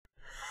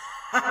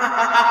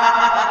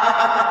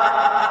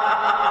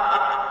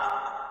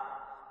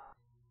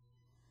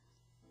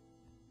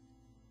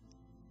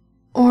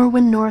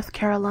Orwin, North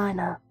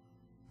Carolina,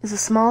 is a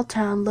small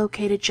town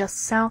located just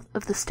south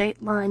of the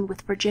state line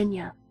with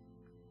Virginia.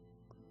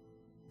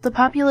 The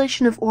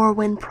population of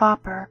Orwin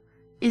proper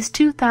is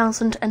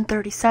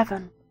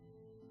 2,037,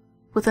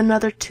 with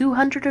another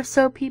 200 or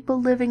so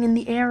people living in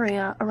the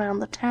area around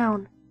the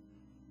town.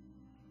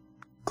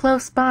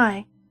 Close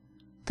by,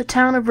 the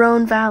town of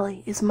Roan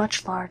Valley is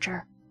much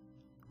larger,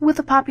 with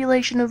a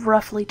population of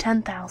roughly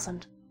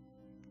 10,000.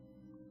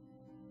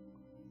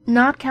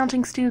 Not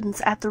counting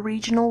students at the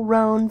regional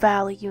Roan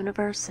Valley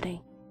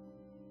University.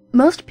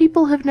 Most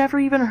people have never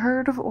even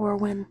heard of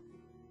Orwin,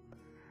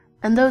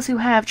 and those who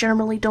have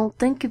generally don't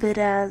think of it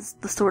as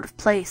the sort of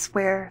place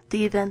where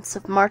the events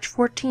of March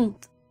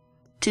 14th,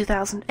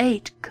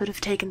 2008 could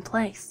have taken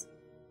place.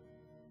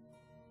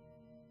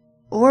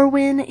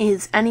 Orwin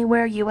is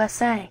anywhere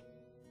USA.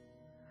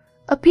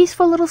 A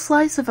peaceful little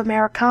slice of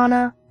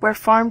Americana where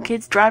farm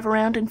kids drive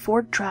around in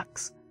Ford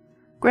trucks,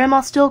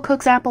 Grandma still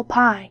cooks apple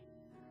pie,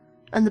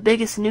 and the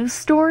biggest news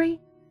story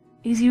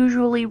is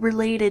usually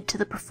related to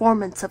the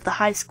performance of the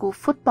high school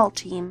football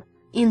team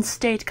in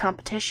state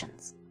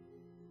competitions,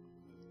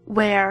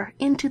 where,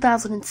 in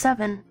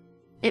 2007,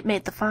 it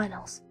made the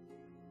finals.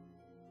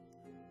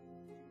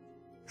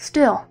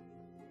 Still,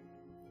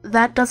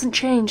 that doesn't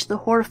change the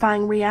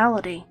horrifying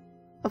reality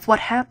of what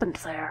happened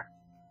there.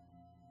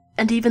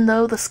 And even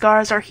though the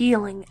scars are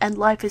healing and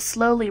life is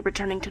slowly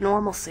returning to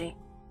normalcy,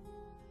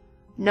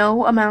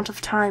 no amount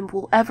of time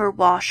will ever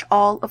wash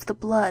all of the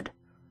blood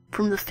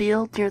from the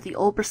field near the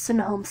Ulberson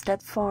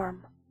Homestead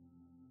farm.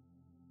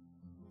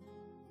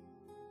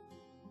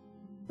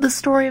 The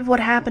story of what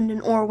happened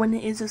in Orwin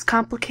is as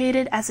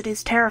complicated as it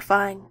is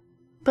terrifying,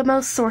 but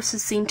most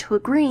sources seem to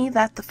agree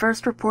that the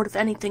first report of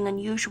anything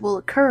unusual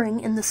occurring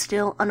in the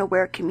still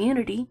unaware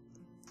community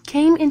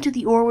came into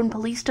the Orwin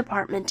Police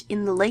Department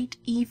in the late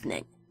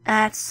evening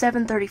at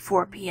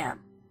 7:34 p.m.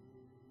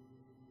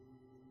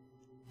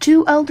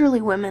 Two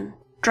elderly women,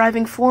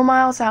 driving 4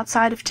 miles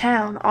outside of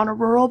town on a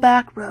rural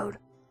back road,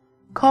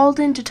 called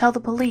in to tell the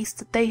police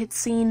that they had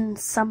seen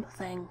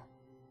something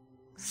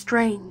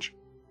strange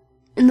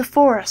in the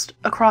forest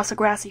across a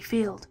grassy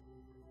field.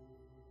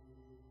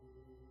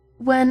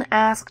 When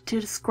asked to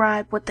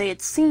describe what they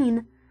had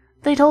seen,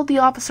 they told the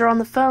officer on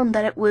the phone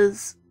that it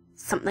was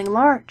something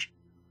large,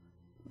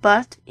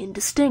 but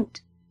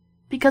indistinct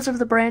because of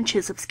the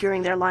branches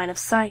obscuring their line of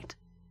sight.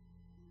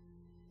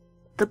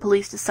 The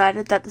police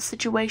decided that the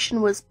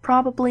situation was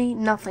probably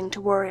nothing to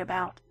worry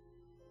about,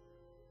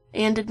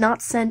 and did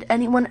not send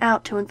anyone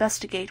out to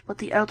investigate what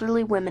the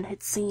elderly women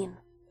had seen.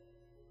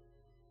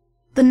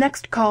 The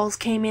next calls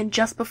came in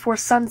just before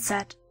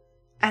sunset,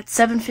 at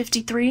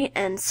 7:53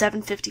 and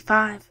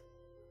 7:55.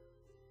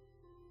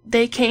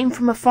 They came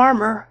from a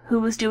farmer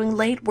who was doing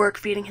late work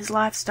feeding his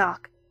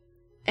livestock,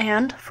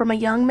 and from a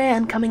young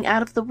man coming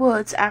out of the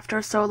woods after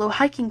a solo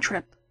hiking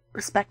trip,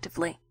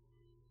 respectively.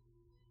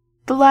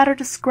 The latter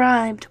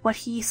described what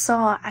he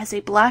saw as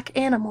a black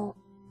animal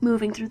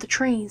moving through the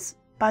trees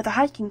by the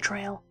hiking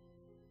trail.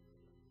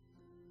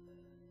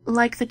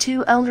 Like the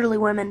two elderly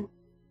women,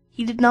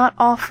 he did not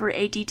offer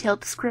a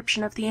detailed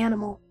description of the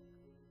animal,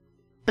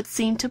 but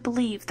seemed to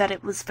believe that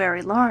it was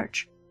very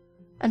large,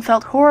 and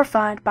felt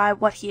horrified by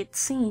what he had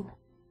seen.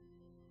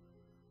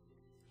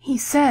 He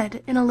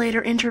said in a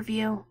later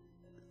interview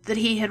that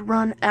he had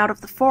run out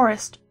of the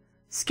forest,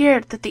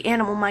 scared that the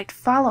animal might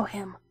follow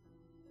him,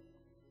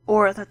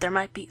 or that there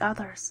might be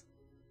others.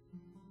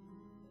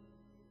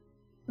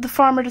 The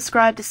farmer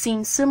described a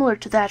scene similar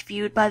to that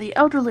viewed by the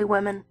elderly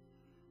women,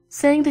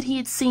 saying that he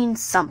had seen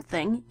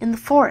something in the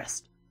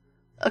forest,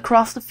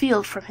 across the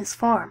field from his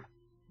farm.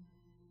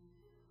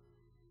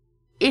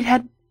 It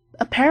had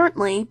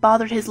apparently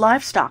bothered his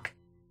livestock,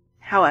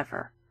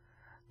 however,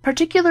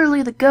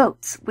 particularly the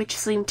goats, which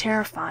seemed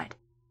terrified,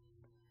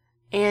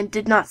 and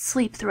did not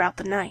sleep throughout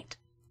the night.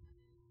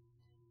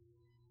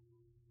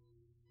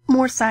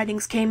 More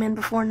sightings came in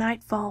before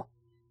nightfall,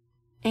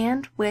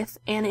 and with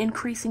an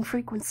increasing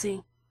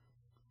frequency,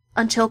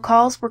 until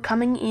calls were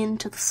coming in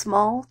to the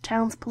small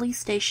town's police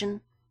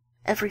station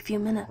every few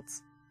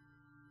minutes.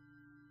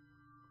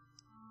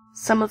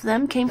 Some of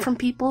them came from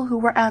people who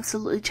were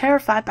absolutely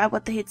terrified by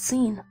what they had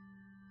seen.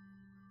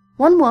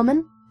 One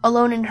woman,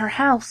 alone in her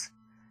house,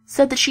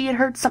 said that she had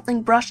heard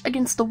something brush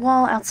against the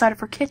wall outside of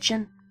her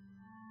kitchen,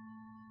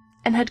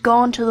 and had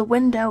gone to the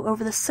window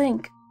over the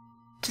sink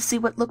to see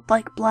what looked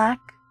like black,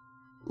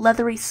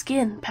 leathery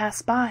skin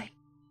pass by.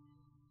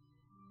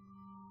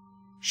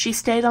 She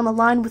stayed on the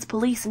line with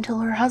police until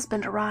her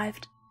husband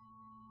arrived,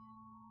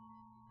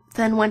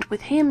 then went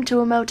with him to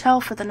a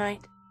motel for the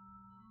night,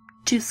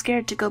 too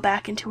scared to go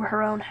back into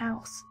her own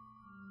house.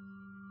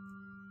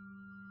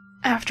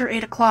 After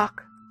 8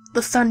 o'clock,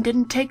 the sun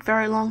didn't take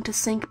very long to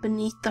sink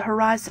beneath the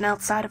horizon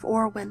outside of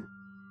Orwin,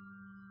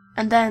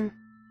 and then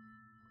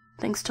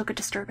things took a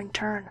disturbing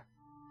turn.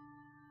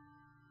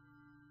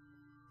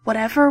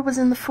 Whatever was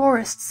in the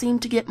forest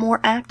seemed to get more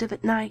active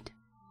at night,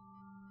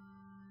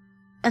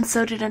 and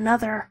so did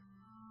another,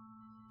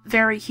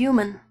 very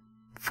human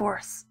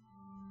force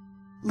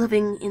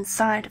living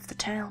inside of the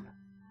town.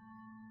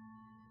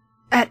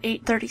 At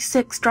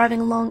 8:36,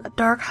 driving along a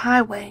dark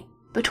highway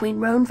between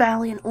Roan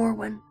Valley and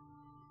Orwin,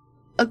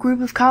 a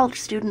group of college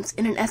students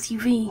in an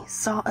SUV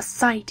saw a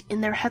sight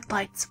in their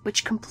headlights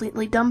which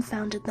completely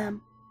dumbfounded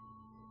them.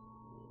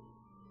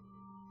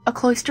 A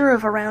cloister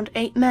of around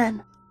 8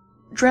 men,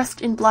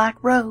 dressed in black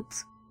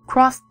robes,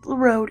 crossed the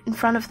road in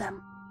front of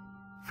them,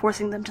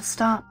 forcing them to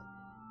stop.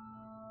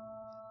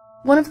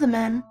 One of the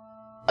men,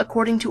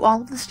 according to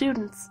all of the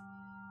students,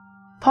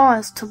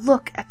 paused to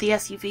look at the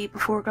SUV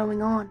before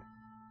going on.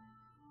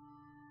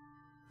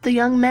 The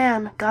young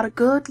man got a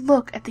good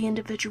look at the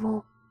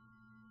individual,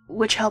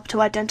 which helped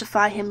to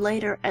identify him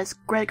later as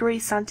Gregory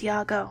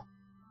Santiago,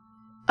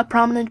 a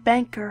prominent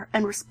banker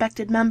and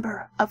respected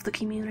member of the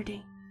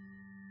community.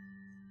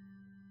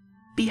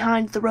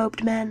 Behind the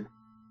robed men,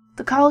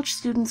 the college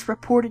students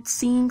reported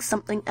seeing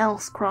something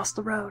else cross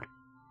the road,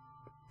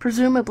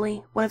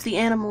 presumably one of the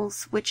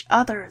animals which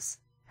others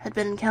had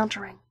been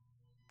encountering.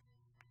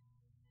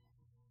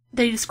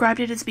 They described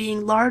it as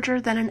being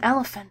larger than an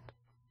elephant,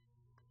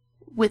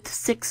 with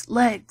 6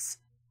 legs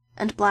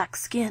and black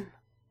skin.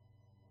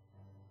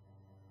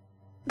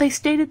 They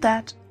stated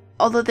that,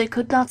 although they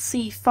could not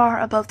see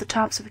far above the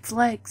tops of its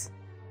legs,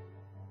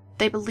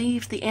 they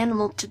believed the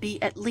animal to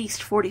be at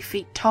least 40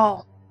 feet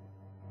tall,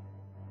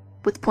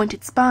 with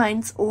pointed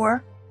spines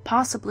or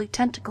possibly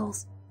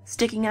tentacles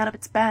sticking out of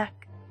its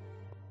back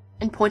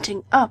and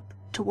pointing up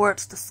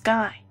towards the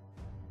sky.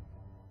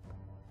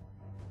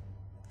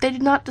 They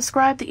did not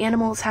describe the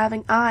animal as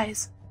having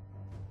eyes,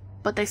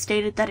 but they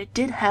stated that it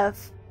did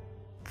have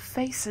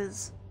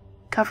faces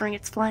covering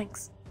its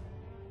flanks.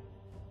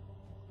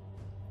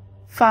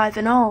 5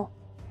 in all,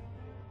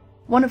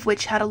 one of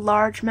which had a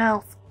large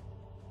mouth,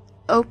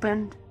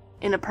 opened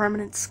in a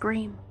permanent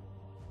scream.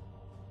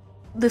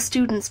 The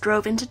students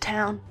drove into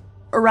town,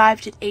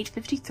 arrived at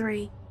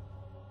 8:53,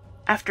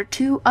 after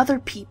 2 other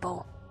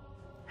people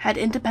had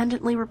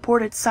independently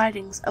reported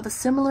sightings of a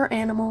similar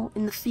animal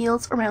in the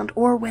fields around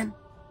Orwin.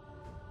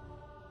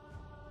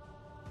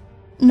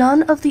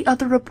 None of the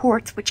other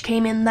reports which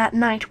came in that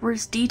night were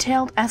as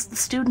detailed as the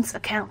students'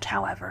 account,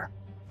 however,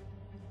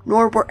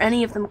 nor were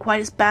any of them quite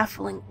as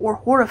baffling or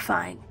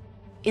horrifying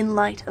in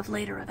light of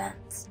later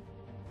events.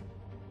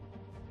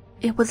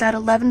 It was at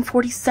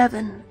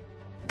 11:47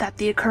 that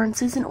the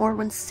occurrences in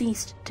Orwin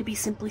ceased to be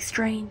simply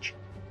strange,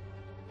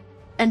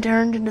 and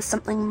turned into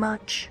something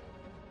much,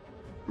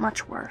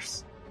 much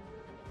worse.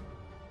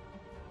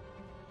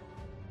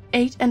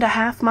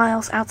 8.5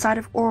 miles outside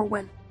of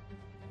Orwin,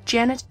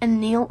 Janet and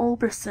Neil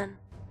Olberson,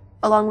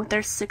 along with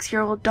their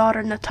 6-year-old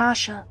daughter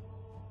Natasha,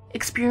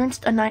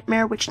 experienced a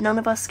nightmare which none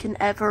of us can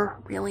ever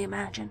really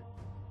imagine.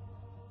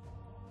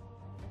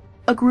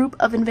 A group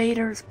of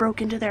invaders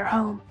broke into their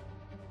home,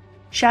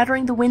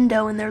 shattering the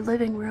window in their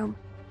living room,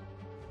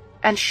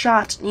 and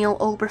shot Neil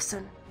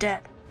Olberson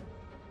dead.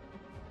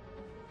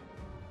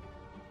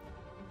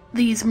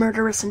 These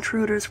murderous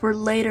intruders were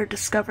later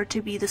discovered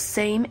to be the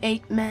same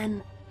 8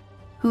 men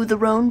who the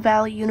Roan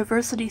Valley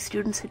University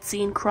students had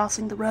seen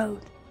crossing the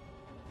road,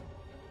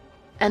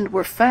 and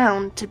were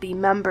found to be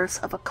members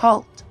of a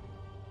cult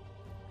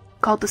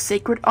called the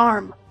Sacred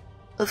Arm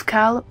of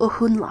Cal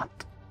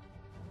Uhunlat.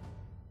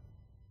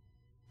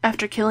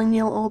 After killing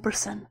Neil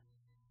Olberson,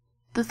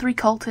 the 3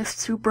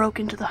 cultists who broke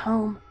into the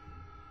home,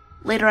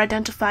 later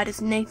identified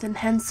as Nathan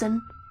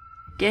Henson,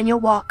 Daniel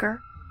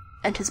Walker,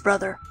 and his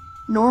brother,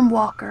 Norm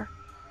Walker,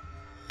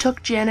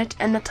 took Janet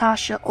and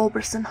Natasha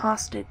Olberson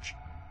hostage,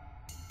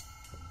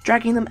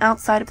 dragging them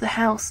outside of the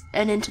house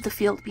and into the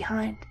field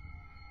behind.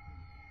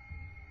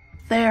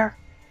 There,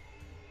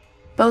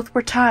 both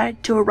were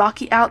tied to a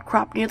rocky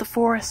outcrop near the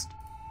forest,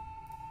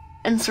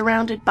 and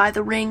surrounded by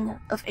the ring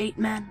of 8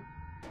 men.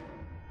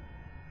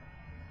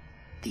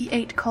 The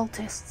 8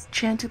 cultists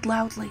chanted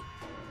loudly,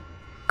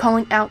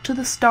 calling out to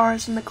the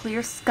stars in the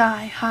clear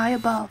sky high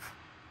above,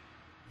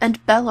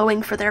 and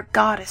bellowing for their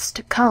goddess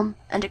to come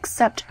and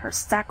accept her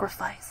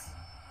sacrifice.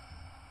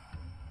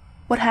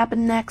 What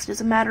happened next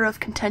is a matter of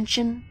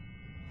contention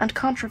and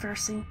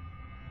controversy.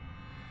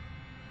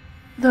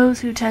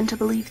 Those who tend to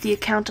believe the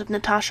account of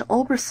Natasha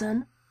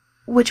Olberson,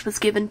 which was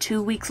given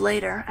 2 weeks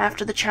later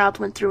after the child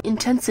went through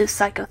intensive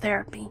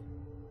psychotherapy.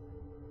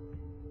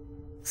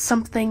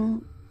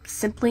 Something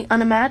simply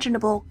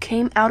unimaginable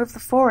came out of the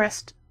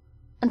forest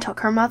and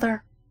took her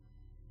mother.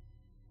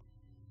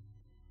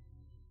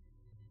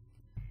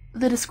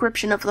 The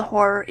description of the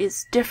horror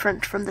is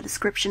different from the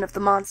description of the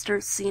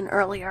monsters seen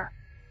earlier.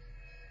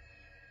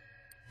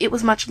 It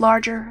was much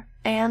larger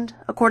and,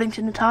 according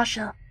to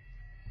Natasha,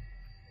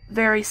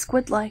 very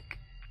squid-like.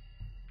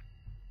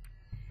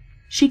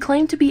 She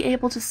claimed to be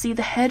able to see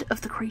the head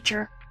of the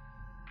creature,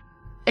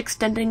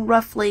 extending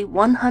roughly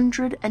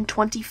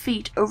 120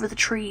 feet over the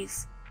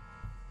trees.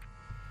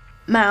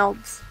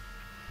 Mouths,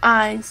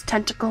 eyes,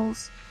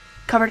 tentacles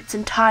covered its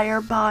entire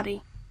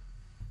body,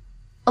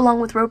 along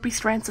with ropey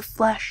strands of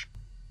flesh,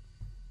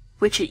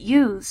 which it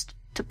used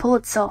to pull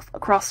itself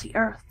across the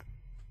earth.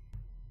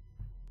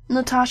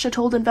 Natasha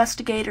told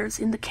investigators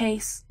in the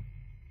case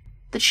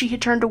that she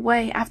had turned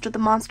away after the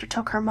monster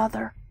took her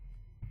mother,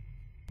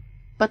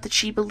 but that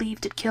she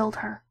believed it killed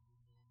her.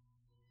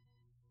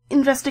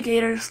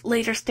 Investigators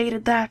later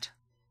stated that,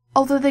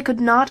 although they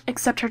could not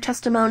accept her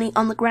testimony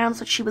on the grounds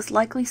that she was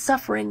likely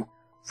suffering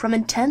from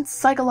intense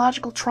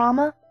psychological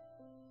trauma,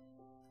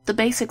 the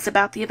basics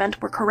about the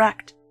event were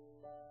correct.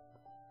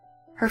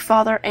 Her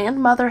father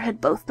and mother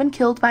had both been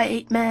killed by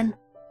 8 men,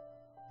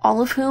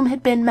 all of whom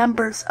had been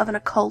members of an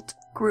occult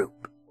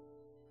group.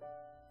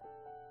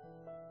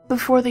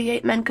 Before the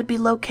 8 men could be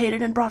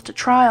located and brought to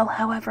trial,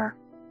 however,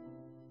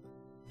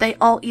 they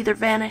all either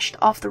vanished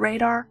off the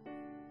radar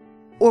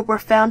or were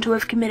found to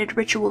have committed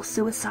ritual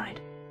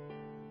suicide.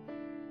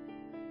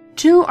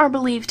 2 are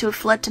believed to have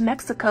fled to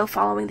Mexico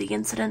following the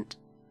incident,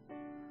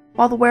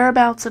 while the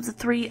whereabouts of the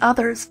 3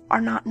 others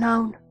are not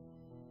known.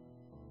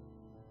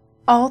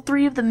 All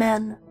 3 of the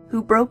men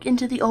who broke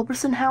into the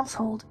Olbersen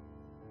household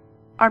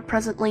are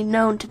presently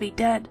known to be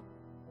dead.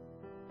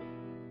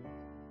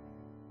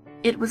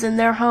 It was in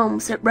their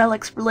homes that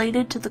relics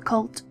related to the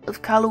cult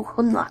of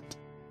Kaluhunlat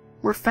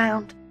were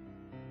found,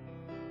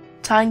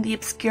 tying the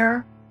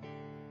obscure,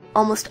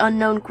 almost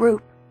unknown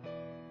group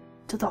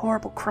to the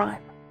horrible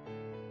crime.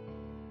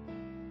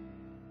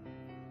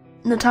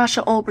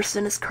 Natasha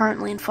Olbersen is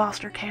currently in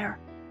foster care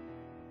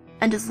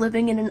and is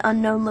living in an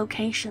unknown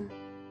location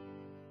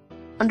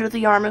under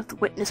the arm of the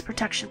Witness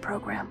Protection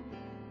Program.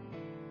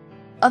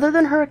 Other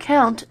than her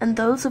account and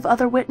those of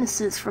other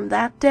witnesses from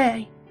that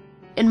day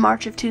in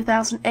March of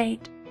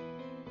 2008,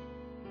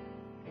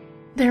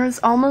 there is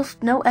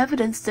almost no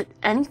evidence that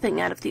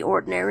anything out of the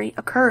ordinary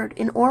occurred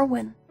in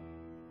Orwin.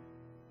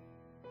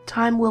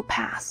 Time will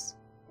pass,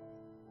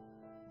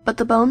 but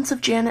the bones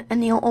of Janet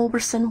and Neil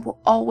Olbersen will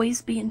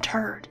always be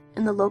interred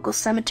in the local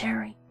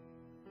cemetery,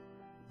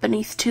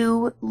 beneath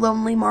 2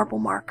 lonely marble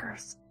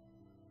markers,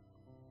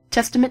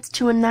 testaments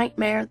to a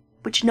nightmare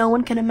which no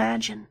one can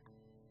imagine,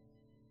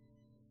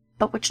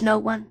 but which no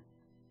one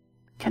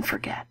can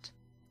forget.